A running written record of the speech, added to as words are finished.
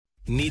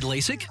Need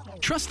LASIK?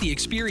 Trust the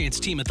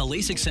experienced team at the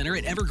LASIK Center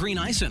at Evergreen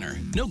Eye Center.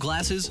 No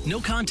glasses, no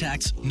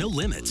contacts, no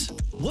limits.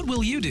 What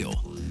will you do?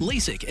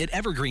 LASIK at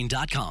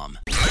evergreen.com.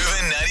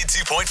 Moving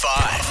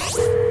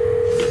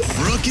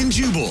 92.5. Brooke and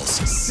Jubal's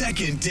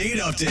second date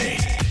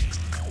update.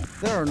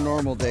 There are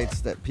normal dates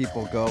that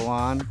people go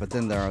on, but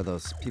then there are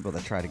those people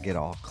that try to get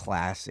all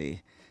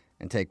classy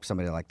and take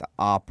somebody like the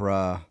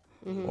opera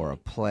or a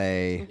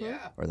play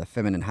or the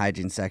feminine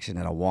hygiene section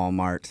at a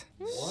Walmart.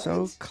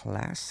 So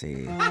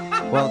classy.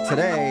 Well,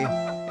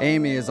 today,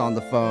 Amy is on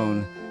the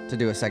phone to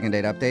do a second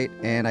date update,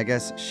 and I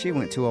guess she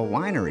went to a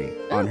winery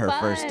on her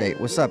first date.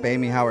 What's up,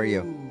 Amy? How are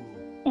you?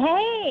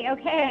 Hey,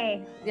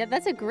 okay. Yeah,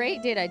 that's a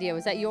great date idea.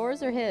 Was that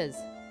yours or his?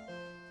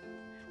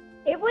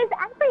 It was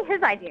actually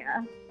his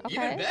idea.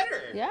 Okay. Even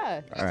better.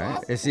 Yeah. All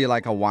right. Is he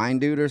like a wine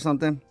dude or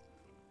something?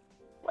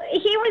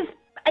 He was,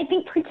 I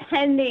think,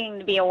 pretending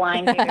to be a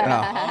wine dude. Oh, all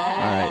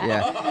right,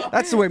 yeah.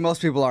 That's the way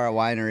most people are at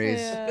wineries.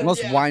 Yeah.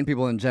 Most wine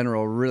people in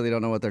general really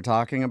don't know what they're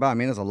talking about. I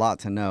mean, there's a lot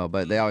to know,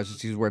 but they always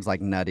just use words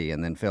like nutty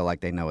and then feel like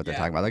they know what they're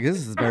talking about. Like,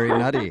 this is very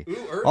nutty.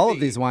 Ooh, All of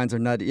earthy. these wines are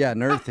nutty. Yeah,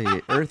 and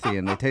earthy,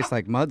 and they taste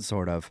like mud,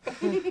 sort of.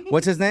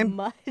 What's his name?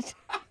 Mud. His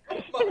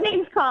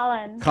name's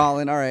Colin.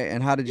 Colin. All right,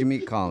 and how did you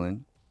meet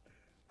Colin?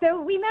 So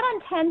we met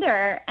on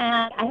Tinder,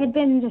 and I had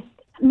been just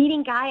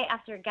meeting guy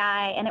after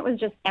guy, and it was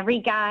just every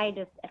guy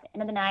just at the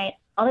end of the night,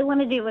 all they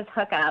wanted to do was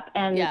hook up.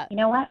 And Yeah. you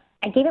know what?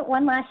 I gave it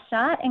one last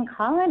shot, and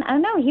Colin, I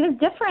don't know, he was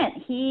different.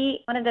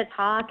 He wanted to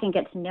talk and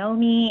get to know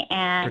me,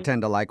 and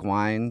Pretend to like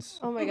wines.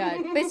 Oh my God.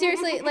 But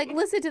seriously, like,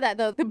 listen to that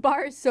though. The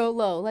bar is so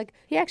low. Like,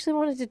 he actually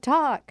wanted to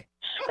talk.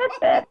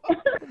 that's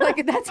it.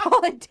 Like, that's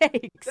all it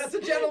takes. That's a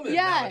gentleman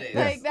Yeah, nowadays.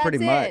 like that's pretty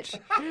it. much.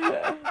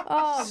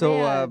 Oh So,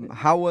 man.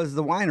 how was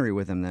the winery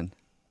with him then?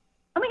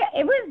 Oh my God,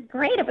 it was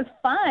great. It was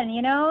fun,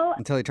 you know,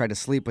 Until he tried to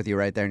sleep with you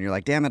right there, and you're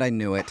like, damn it, I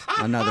knew it.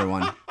 Another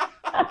one.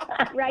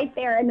 right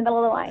there in the middle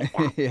of the line.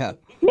 Yeah.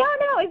 Yeah.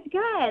 No, it's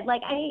good.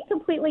 Like, I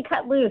completely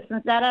cut loose.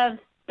 Instead of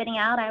spitting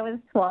out, I was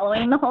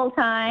swallowing the whole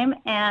time.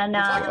 And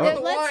talking about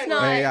the Let's wine.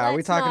 not. Hey, are we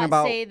let's talking not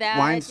about say that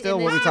wine still?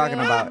 in What are we this talking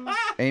room. about?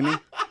 Amy?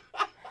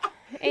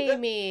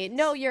 Amy,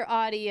 know your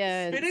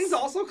audience. Spitting's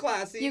also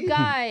classy. You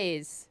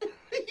guys.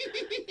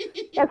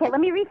 okay, let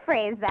me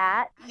rephrase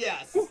that.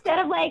 Yes. Instead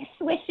of like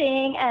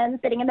swishing and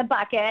sitting in the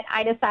bucket,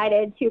 I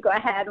decided to go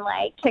ahead and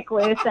like kick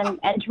loose and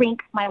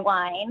drink my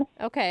wine.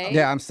 Okay.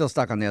 Yeah, I'm still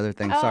stuck on the other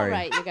thing. All Sorry.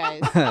 right, you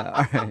guys.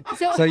 All right.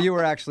 So- So you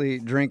were actually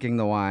drinking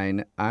the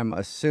wine. I'm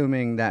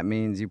assuming that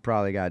means you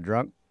probably got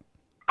drunk.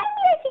 I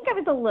mean, I think I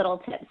was a little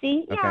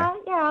tipsy.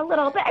 Yeah, a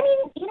little bit. I mean,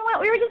 you know what?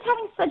 We were just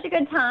having such a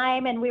good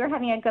time and we were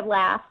having a good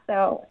laugh.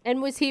 So,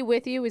 And was he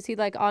with you? Was he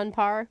like on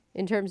par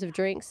in terms of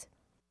drinks?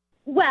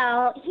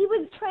 well, he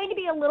was trying to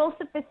be a little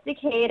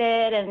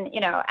sophisticated and,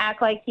 you know,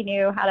 act like he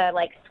knew how to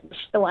like swish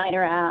the wine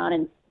around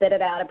and spit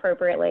it out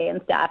appropriately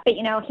and stuff. But,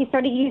 you know, he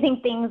started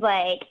using things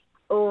like,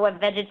 oh, a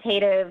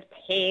vegetative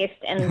taste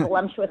and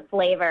voluptuous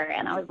flavor.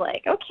 And I was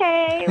like,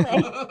 okay.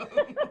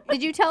 Like,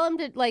 Did you tell him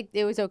to like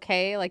it was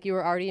okay? Like you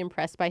were already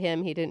impressed by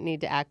him. He didn't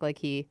need to act like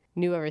he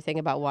knew everything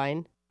about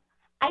wine.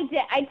 I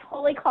did. I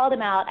totally called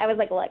him out. I was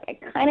like, look, I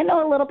kind of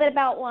know a little bit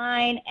about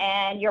wine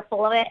and you're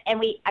full of it. And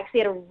we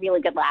actually had a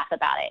really good laugh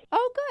about it.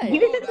 Oh, He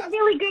good. was just a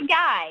really good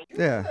guy.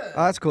 Yeah.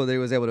 Oh, that's cool that he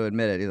was able to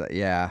admit it. He's like,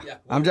 yeah.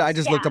 I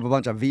just looked up a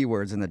bunch of V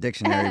words in the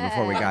dictionary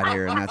before we got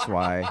here, and that's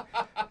why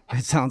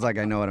it sounds like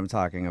I know what I'm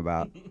talking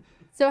about.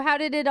 So how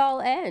did it all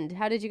end?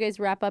 How did you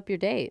guys wrap up your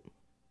date?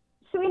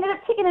 So we ended up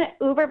taking an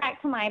Uber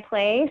back to my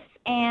place,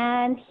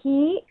 and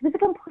he was a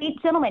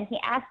complete gentleman. He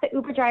asked the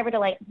Uber driver to,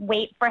 like,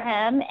 wait for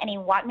him, and he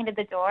walked me to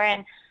the door,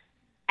 and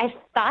I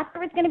thought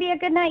there was going to be a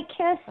goodnight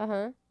kiss.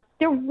 Uh-huh.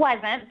 There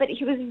wasn't, but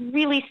he was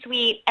really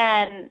sweet,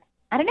 and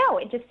I don't know,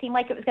 it just seemed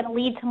like it was going to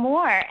lead to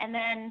more. And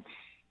then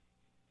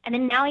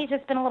now he's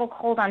just been a little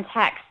cold on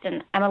text,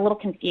 and I'm a little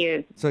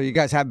confused. So you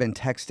guys have been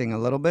texting a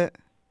little bit?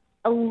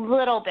 A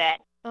little bit.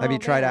 Have you Oh,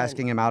 tried man.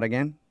 asking him out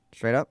again?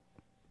 Straight up?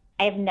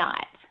 I have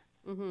not.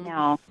 Mhm.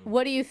 No.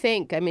 What do you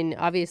think? I mean,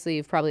 obviously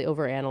you've probably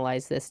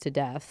overanalyzed this to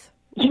death.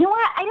 You know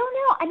what? I don't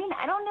know. I mean,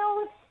 I don't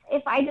know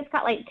if I just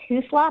got, like,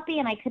 too sloppy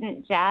and I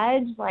couldn't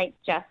judge, like,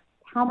 just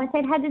how much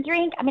I'd had to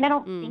drink. I mean, I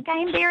don't think I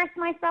embarrassed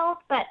myself,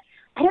 but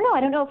I don't know.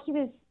 I don't know if he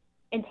was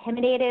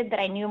intimidated that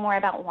I knew more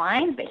about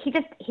wine, but he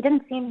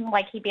didn't seem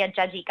like he'd be a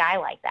judgy guy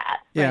like that.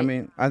 Yeah, I Right.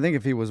 mean, I think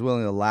if he was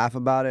willing to laugh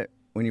about it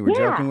when you were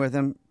Yeah. joking with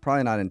him,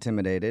 probably not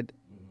intimidated.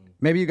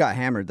 Maybe you got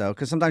hammered, though,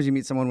 because sometimes you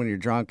meet someone when you're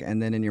drunk,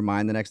 and then in your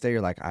mind the next day,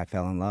 you're like, I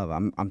fell in love.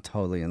 I'm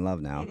totally in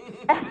love now.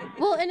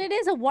 Well, and it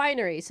is a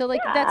winery, so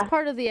like that's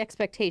part of the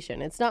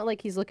expectation. It's not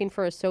like he's looking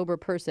for a sober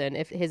person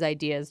if his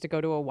idea is to go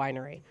to a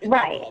winery.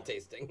 Right. Alcohol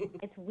tasting.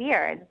 It's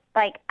weird.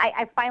 Like,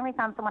 I finally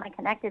found someone I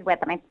connected with,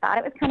 and I thought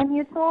it was kind of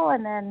mutual,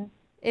 and then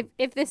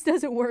If this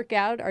doesn't work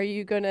out, are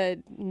you gonna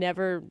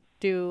never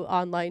do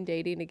online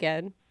dating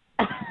again?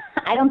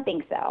 I don't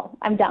think so.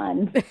 I'm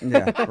done.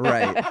 Yeah,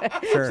 right.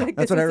 Sure. like, That's this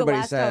what is the everybody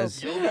last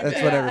says. hope.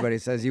 That's what everybody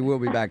says. You will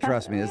be back.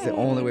 Trust me. It's the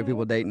only way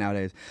people date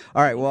nowadays.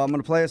 All right. Well, I'm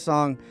going to play a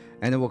song,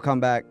 and then we'll come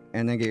back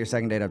and then get your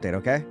second date update,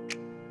 okay?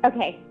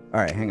 Okay.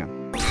 All right. Hang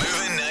on.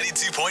 Moving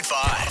 92.5.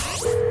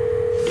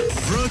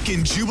 102.5. Brooke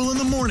and Jubal in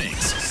the mornings.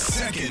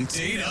 Second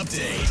date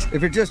update.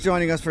 If you're just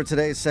joining us for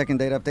today's second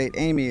date update,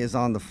 Amy is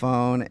on the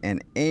phone,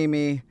 and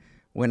Amy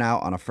went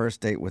out on a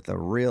first date with a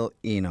real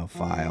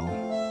enophile.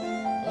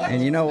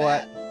 And you know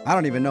what? I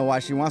don't even know why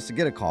she wants to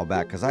get a call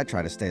back, because I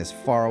try to stay as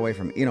far away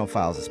from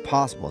enophiles as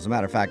possible. As a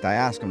matter of fact, I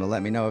ask them to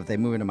let me know if they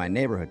move into my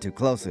neighborhood too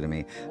closely to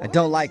me. I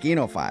don't like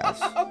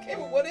enophiles. Okay,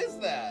 well, what is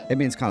that? It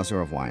means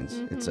connoisseur of wines.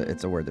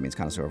 It's a word that means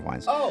connoisseur of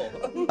wines. Oh.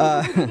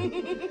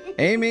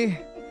 Amy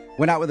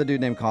went out with a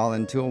dude named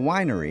Colin to a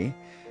winery.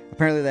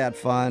 Apparently they had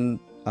fun,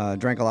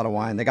 drank a lot of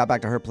wine. They got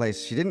back to her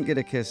place. She didn't get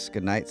a kiss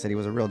goodnight, said he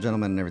was a real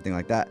gentleman and everything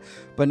like that.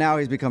 But now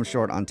he's become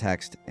short on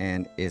text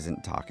and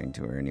isn't talking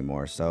to her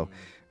anymore. So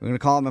we're going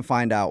to call him and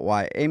find out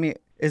why. Amy,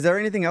 is there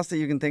anything else that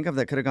you can think of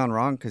that could have gone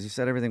wrong? Because you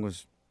said everything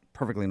was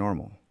perfectly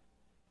normal.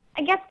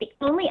 I guess the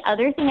only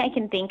other thing I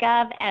can think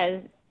of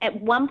is at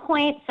one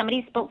point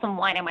somebody spilled some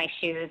wine on my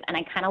shoes and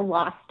I kind of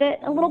lost it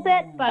a little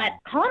bit, but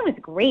Colin was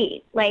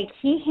great. Like,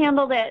 he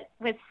handled it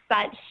with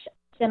such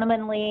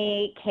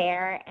gentlemanly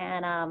care,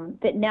 and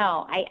but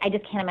no, I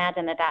just can't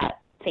imagine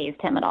that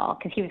fazed him at all,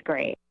 because he was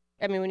great.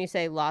 I mean, when you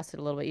say lost it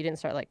a little bit, you didn't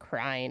start like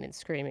crying and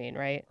screaming,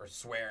 right? Or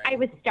swearing. I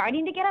was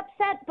starting to get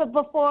upset, but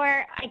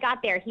before I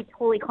got there, he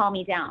totally calmed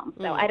me down.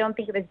 So I don't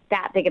think it was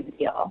that big of a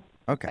deal.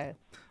 Okay.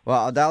 Well,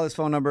 I'll dial his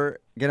phone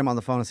number, get him on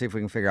the phone, and see if we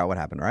can figure out what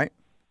happened, all right?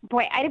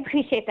 Boy, I'd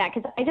appreciate that,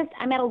 because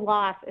I'm at a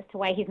loss as to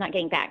why he's not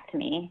getting back to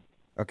me.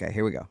 Okay,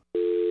 here we go.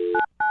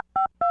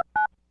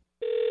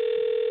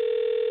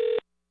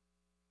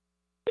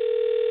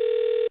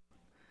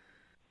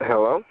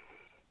 Hello?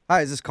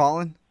 Hi, is this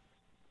Colin?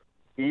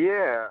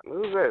 Yeah,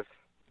 who's this?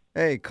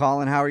 Hey,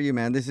 Colin, how are you,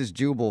 man? This is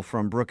Jubal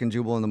from Brooke and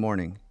Jubal in the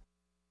Morning.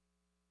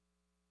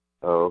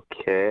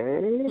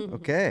 Okay.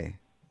 Okay.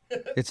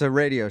 It's a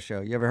radio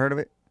show. You ever heard of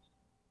it?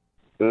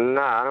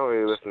 Nah, I don't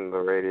really listen to the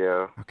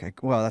radio. Okay,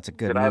 well, that's a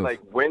good Did move. I,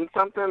 win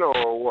something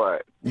or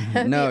what?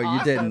 No, you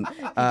Awesome. didn't.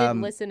 You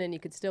didn't listen and you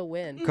could still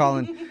win.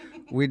 Colin,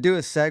 we do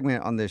a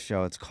segment on this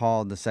show. It's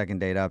called the Second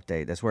Date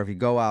Update. That's where if you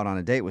go out on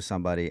a date with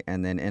somebody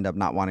and then end up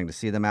not wanting to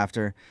see them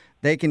after,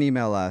 they can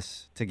email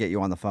us to get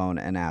you on the phone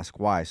and ask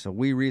why. So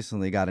we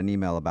recently got an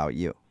email about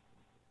you.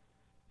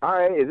 All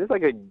right, is this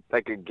like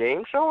a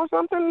game show or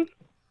something?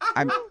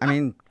 I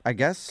mean, I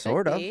guess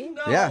sort of. be.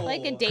 Yeah.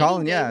 Like a dating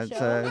Colin, game yeah,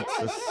 show.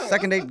 it's a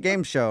second date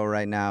game show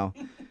right now.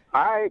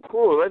 All right,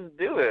 cool, let's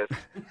do this.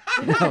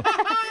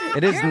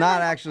 It is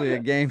not actually a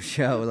game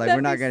show. Like, you're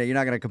not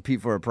gonna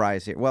compete for a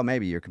prize here. Well,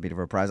 maybe you're competing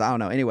for a prize. I don't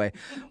know. Anyway,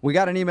 we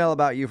got an email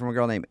about you from a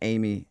girl named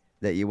Amy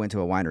that you went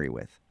to a winery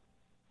with.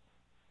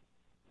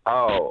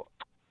 Oh,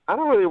 I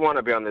don't really want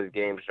to be on this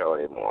game show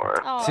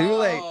anymore. Aw. Too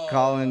late,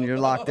 Colin. You're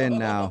locked in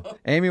now.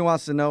 Amy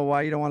wants to know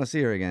why you don't want to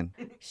see her again.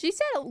 She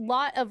said a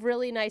lot of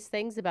really nice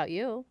things about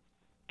you.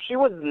 She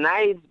was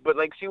nice, but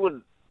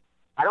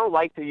I don't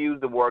like to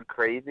use the word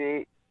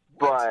crazy,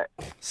 but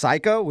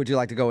Psycho? Would you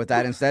like to go with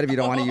that instead if you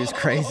don't want to use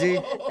crazy?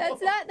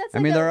 That's not. That's I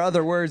mean, there are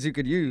other words you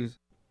could use.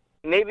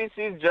 maybe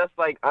she's just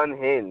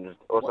unhinged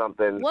or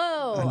something.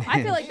 Whoa!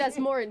 I feel like that's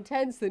more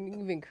intense than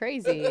even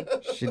crazy.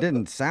 She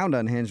didn't sound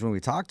unhinged when we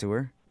talked to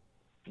her.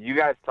 You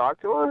guys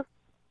talk to her?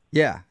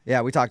 Yeah,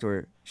 we talked to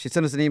her. She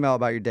sent us an email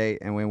about your date,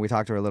 and when we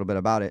talked to her a little bit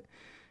about it,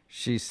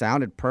 she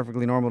sounded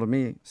perfectly normal to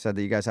me, said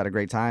that you guys had a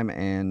great time,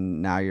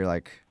 and now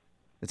you're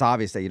it's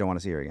obvious that you don't want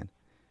to see her again.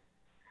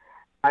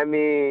 I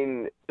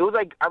mean, it was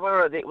I went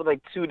on a date with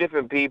two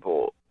different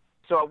people.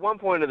 So at one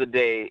point of the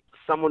day,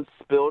 someone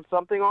spilled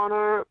something on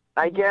her,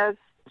 I guess.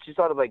 She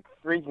started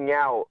freaking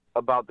out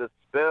about this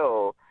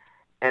spill.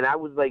 And I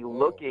was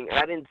looking, and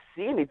I didn't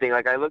see anything.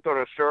 I looked on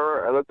her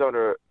shirt, I looked on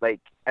her,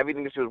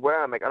 everything that she was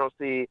wearing. I'm I don't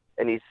see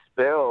any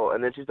spill.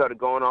 And then she started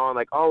going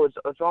on, oh,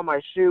 it's on my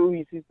shoe.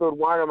 He spilled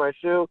wine on my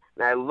shoe.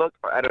 And I looked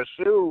at her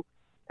shoe,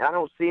 and I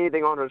don't see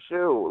anything on her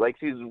shoe.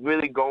 She's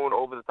really going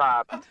over the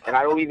top, and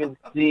I don't even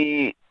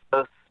see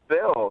a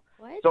spill.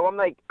 What? So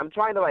I'm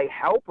trying to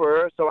help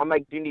her. So I'm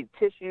do you need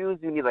tissues?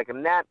 Do you need a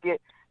napkin?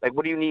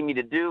 What do you need me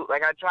to do? I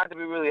tried to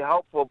be really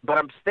helpful, but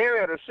I'm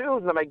staring at her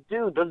shoes, and I'm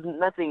dude, there's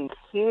nothing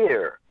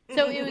here.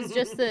 So it was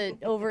just the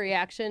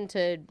overreaction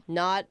to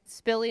not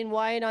spilling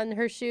wine on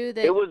her shoe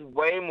that It was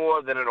way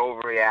more than an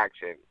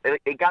overreaction.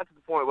 It got to the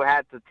point where I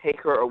had to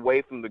take her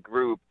away from the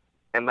group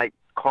and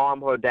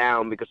calm her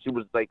down because she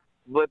was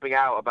flipping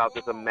out about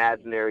this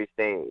imaginary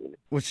stain.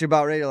 Was she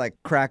about ready to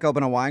crack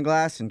open a wine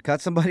glass and cut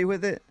somebody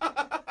with it?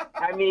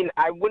 I mean,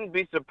 I wouldn't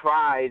be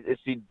surprised if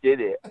she did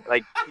it. She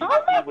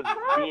was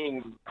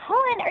being...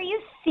 Colin, are you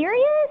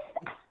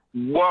serious?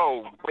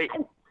 Whoa, wait.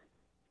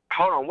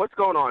 Hold on, what's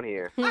going on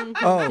here?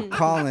 Oh,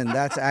 Colin,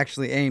 that's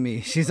actually Amy.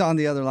 She's on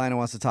the other line and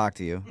wants to talk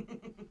to you.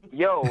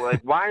 Yo,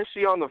 why is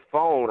she on the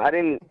phone?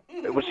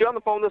 Was she on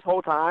the phone this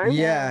whole time?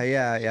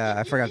 Yeah.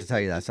 I forgot to tell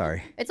you that.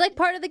 Sorry. it's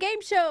part of the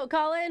game show,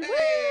 Colin.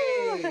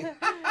 Woo!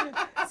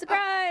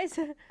 Surprise!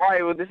 All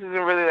right, well, this isn't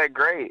really that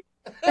great.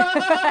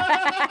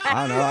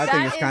 I don't know. I think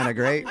That it's is- kind of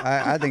great.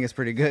 I think it's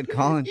pretty good,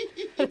 Colin.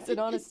 It's an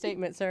honest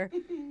statement, sir.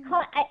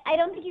 Colin, I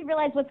don't think you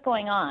realize what's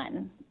going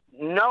on.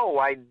 No,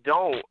 I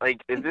don't.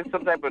 Is this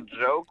some type of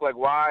joke?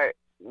 Why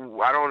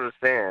I don't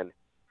understand.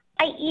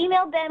 I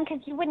emailed them because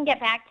you wouldn't get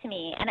back to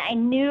me, and I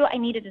knew I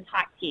needed to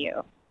talk to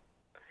you.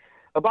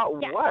 About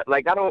Yeah. what?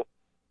 Like, I don't...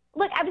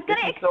 Look, I was going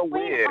to This is so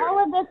explain weird.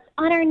 all of this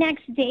on our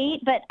next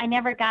date, but I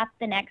never got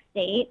the next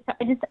date. So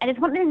I just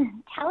wanted to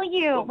tell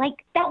you,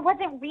 like, that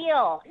wasn't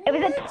real. It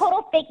was a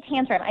total fake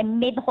tantrum. I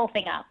made the whole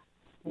thing up.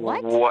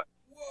 What? What?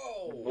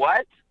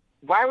 What?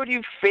 Why would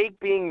you fake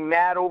being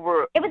mad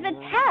over It was a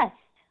test.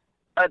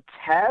 a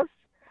test?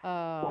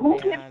 Oh, Who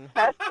gets man.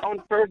 tests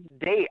on first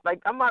date?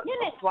 Like, I'm not No,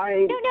 no.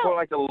 applying No, no. for,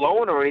 like, a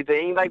loan or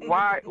anything. Like,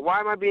 why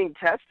am I being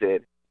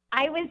tested?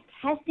 I was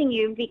testing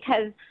you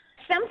because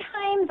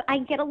sometimes I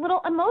get a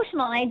little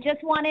emotional, and I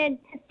just wanted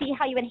to see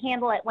how you would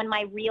handle it when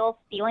my real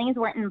feelings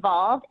weren't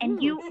involved,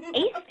 and you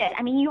aced it.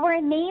 I mean, you were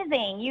amazing.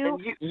 And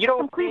you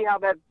don't see how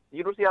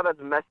that's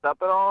messed up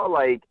at all?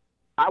 Like,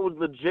 I was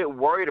legit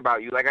worried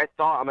about you. Like,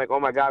 I'm like, oh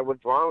my God,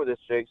 what's wrong with this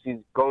chick? She's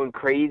going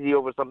crazy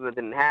over something that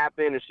didn't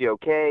happen. Is she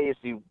okay? Is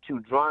she too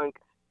drunk?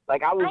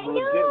 Like, I was I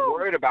legit know.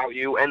 worried about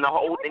you, and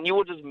and you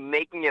were just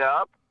making it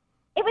up.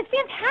 It was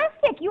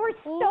fantastic. You were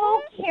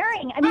so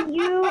caring. I mean,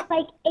 you,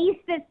 like,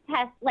 aced this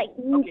test, like,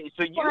 Okay,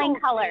 so flying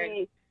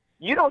colors.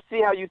 You don't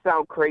see how you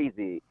sound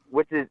crazy,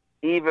 which is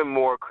even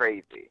more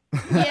crazy.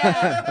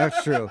 Yeah.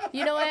 That's true.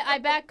 You know what? I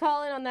back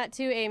Colin on that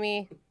too,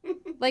 Amy.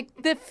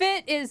 Like, the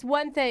fit is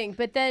one thing,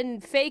 but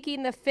then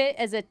faking the fit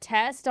as a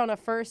test on a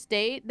first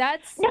date,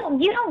 that's... No,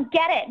 you don't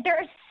get it. There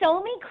are so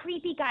many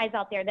creepy guys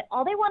out there that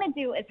all they want to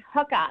do is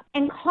hook up.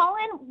 And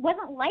Colin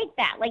wasn't like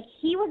that. Like,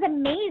 he was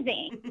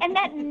amazing. And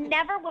that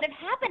never would have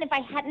happened if I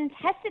hadn't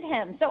tested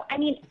him. So, I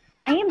mean,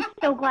 I am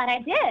so glad I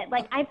did.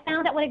 Like, I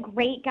found out what a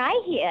great guy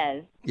he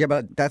is. Yeah,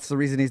 but that's the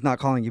reason he's not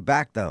calling you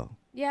back, though.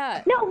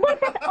 Yeah. No, look,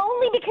 that's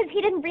only because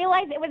he didn't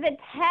realize it was a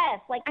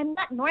test. Like, I'm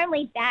not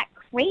normally that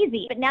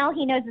crazy, but now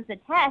he knows it's a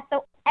test,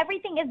 so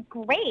everything is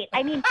great.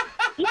 I mean,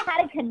 he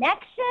had a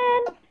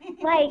connection.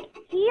 Like,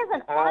 he is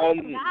an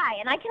awesome guy,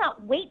 and I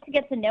cannot wait to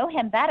get to know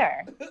him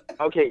better.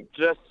 Okay,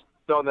 just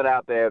throwing that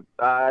out there.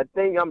 I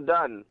think I'm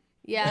done.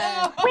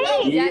 Yeah.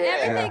 Wait. Yeah, Yeah.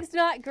 everything's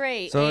not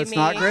great, So Amy. it's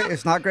not great?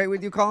 It's not great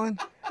with you, Colin?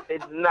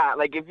 It's not.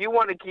 Like, if you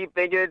want to keep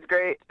thinking it's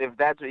great, if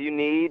that's what you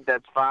need,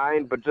 that's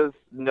fine. But just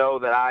know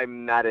that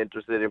I'm not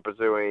interested in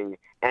pursuing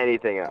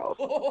anything else.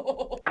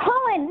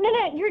 Colin,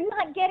 no, you're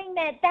not getting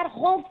that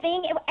whole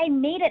thing. I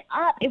made it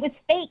up. It was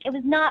fake. It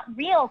was not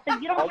real, so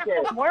you don't have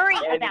Okay. to worry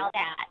And- about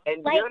that.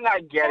 And Like, you're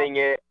not getting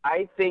it.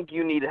 I think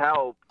you need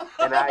help,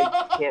 and I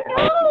can't help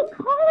no,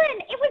 Colin,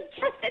 it was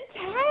just a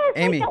test.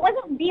 Amy. Like, that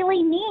wasn't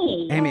really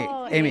me. Amy,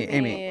 Oh, Amy,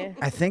 Amy.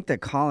 I think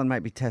that Colin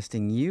might be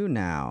testing you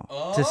now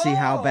to see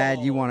how bad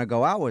you want to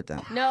go out with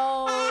them.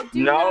 No,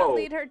 do No. not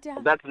lead her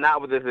down. That's not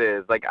what this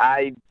is. Like,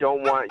 I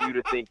don't want you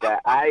to think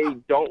that. I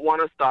don't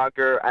want a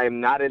stalker. I'm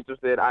not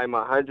interested. I'm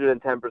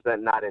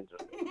 110% not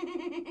interested.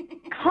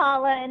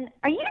 Colin,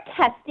 are you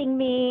testing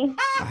me?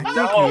 I think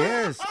No. he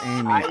is,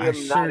 Amy. I I am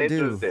sure not do.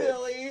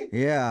 interested.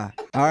 Yeah.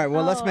 All right,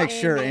 well, let's Oh, make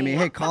sure, Amy. Amy.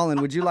 Hey,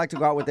 Colin, would you like to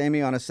go out with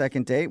Amy on a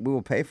second date? We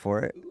will pay for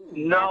it.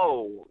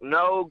 No,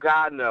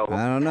 God, no.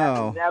 I don't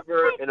know.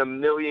 Never in a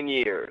million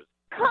years.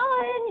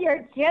 Colin,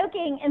 you're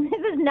joking, and this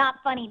is not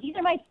funny. These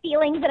are my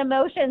feelings and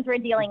emotions we're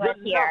dealing with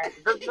here.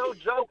 There's no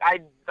joke.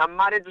 I'm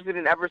not interested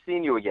in ever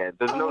seeing you again.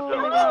 There's no Oh,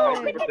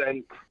 joke. no.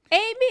 100%.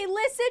 Amy,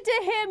 listen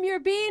to him. You're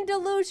being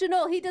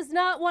delusional. He does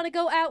not want to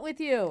go out with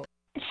you.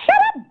 Shut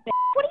up, bitch.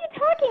 What are you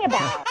talking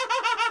about?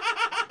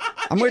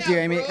 I'm with you,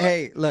 Amy.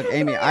 Hey, look,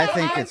 Amy, I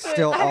think it's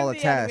still all a I'm the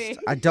test. enemy.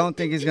 I don't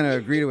think he's going to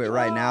agree to it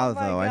right Oh, now,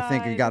 my though. I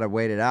think you God. got to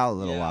wait it out a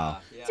little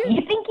while.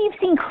 You think you've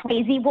seen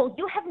crazy? Well,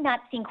 you have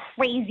not seen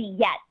crazy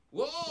yet.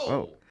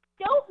 Whoa.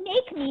 Don't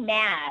make me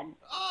mad.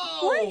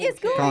 What is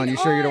going Colin, you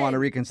sure you don't want to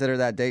on? reconsider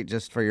that date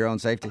just for your own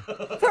safety?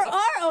 For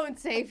our own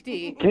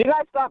safety. Can you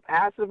guys stop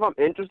asking if I'm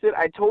interested?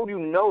 I told you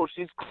no.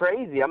 She's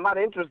crazy. I'm not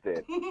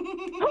interested. Who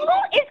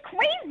is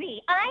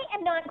crazy? I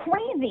am not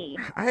crazy.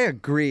 I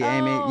agree,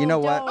 Amy. You Oh, know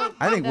what? don't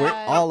I do think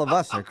that. all of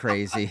us are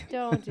crazy.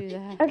 Don't do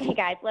that. Okay,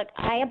 guys, look,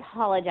 I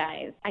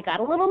apologize. I got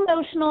a little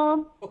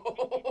emotional.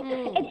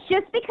 It's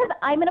just because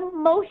I'm an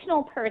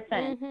emotional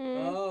person.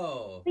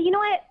 Mm-hmm. But you know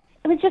what?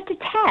 It was just a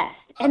test.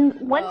 And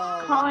once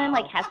Colin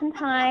has some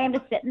time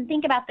to sit and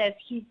think about this,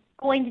 he's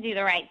going to do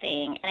the right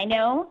thing. And I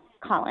know,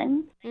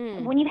 Colin,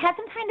 when you've had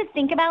some time to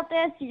think about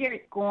this, you're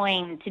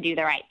going to do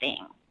the right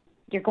thing.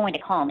 You're going to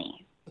call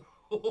me.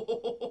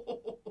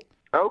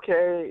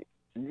 Okay.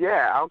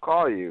 Yeah, I'll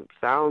call you.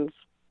 Sounds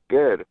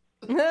good.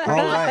 All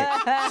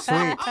right.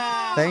 Sweet.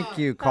 Thank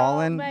you,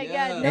 Colin. Oh my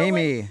God. No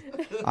Amy,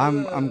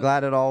 I'm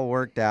glad it all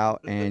worked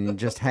out. And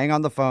just hang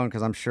on the phone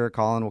because I'm sure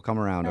Colin will come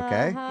around,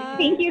 okay? Uh-huh.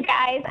 Thank you,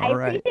 guys. I All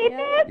right. appreciate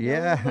this.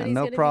 Yeah, Nobody's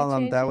no gonna be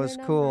problem. That changing was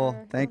their cool.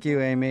 number. Thank you,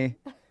 Amy.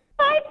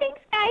 Bye, thanks,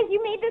 guys.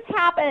 You made this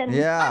happen.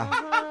 Yeah.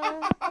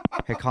 Uh-huh.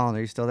 Hey, Colin, are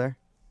you still there?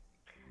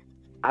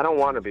 I don't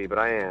want to be, but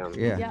I am.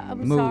 Yeah. Yeah,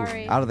 I'm Move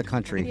sorry. out of the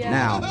country Yeah.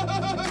 now.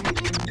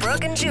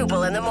 Brooke and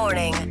Jubal in the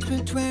morning.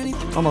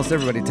 Almost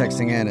everybody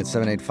texting in at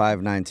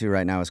 78592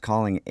 right now is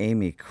calling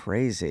Amy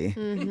crazy.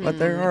 But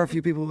there are a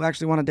few people who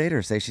actually want to date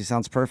her, say she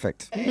sounds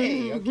perfect.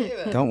 Hey, okay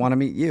then. Don't want to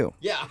meet you.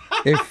 Yeah.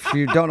 If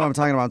you don't know what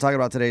I'm talking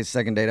about today's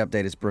second date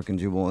update. It's Brooke and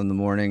Jubal in the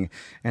morning.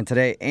 And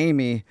today,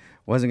 Amy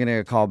wasn't going to get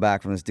a call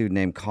back from this dude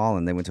named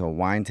Colin. They went to a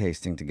wine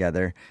tasting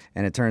together.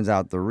 And it turns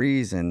out the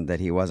reason that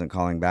he wasn't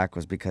calling back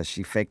was because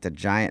she faked a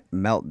giant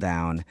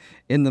meltdown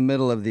in the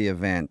middle of the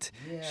event.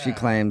 She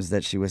claims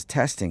that she was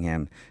testing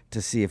him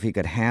to see if he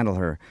could handle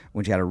her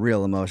when she had a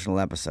real emotional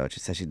episode.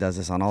 She says she does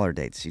this on all her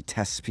dates. She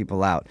tests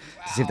people out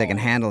to see if they can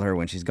handle her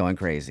when she's going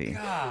crazy.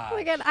 Oh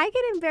my God, I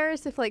get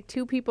embarrassed if like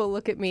two people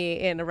look at me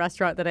in a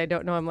restaurant that I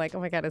don't know. I'm like, oh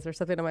my God, is there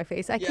something on my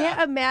face? I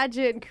can't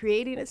imagine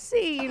creating a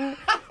scene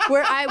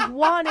where I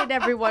wanted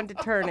everyone to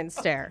turn and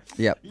stare.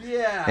 Yep.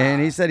 Yeah.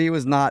 And he said he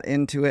was not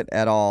into it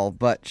at all,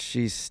 but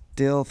she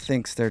still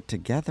thinks they're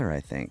together, I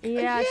think.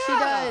 Yeah, she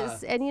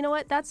does. And you know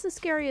what? That's the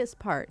scariest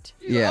part.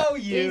 Yeah. Oh,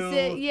 you. Is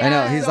it? Yeah. I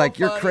know. He's So like,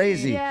 you're funny.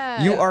 crazy.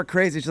 Yeah. You are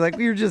crazy. She's like,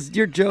 you're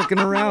joking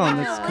around.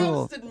 That's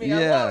cool. Roasted me. I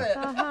love it.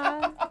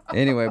 Uh-huh.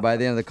 Anyway, by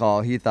the end of the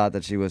call, he thought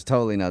that she was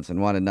totally nuts and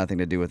wanted nothing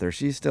to do with her.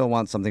 She still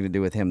wants something to do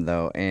with him,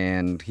 though,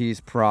 and he's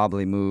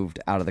probably moved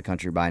out of the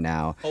country by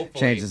now. Hopefully.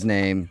 Changed his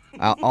name,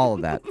 all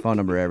of that, phone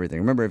number, everything.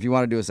 Remember, if you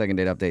want to do a second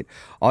date update,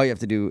 all you have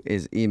to do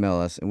is email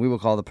us, and we will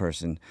call the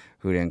person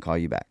who didn't call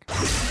you back.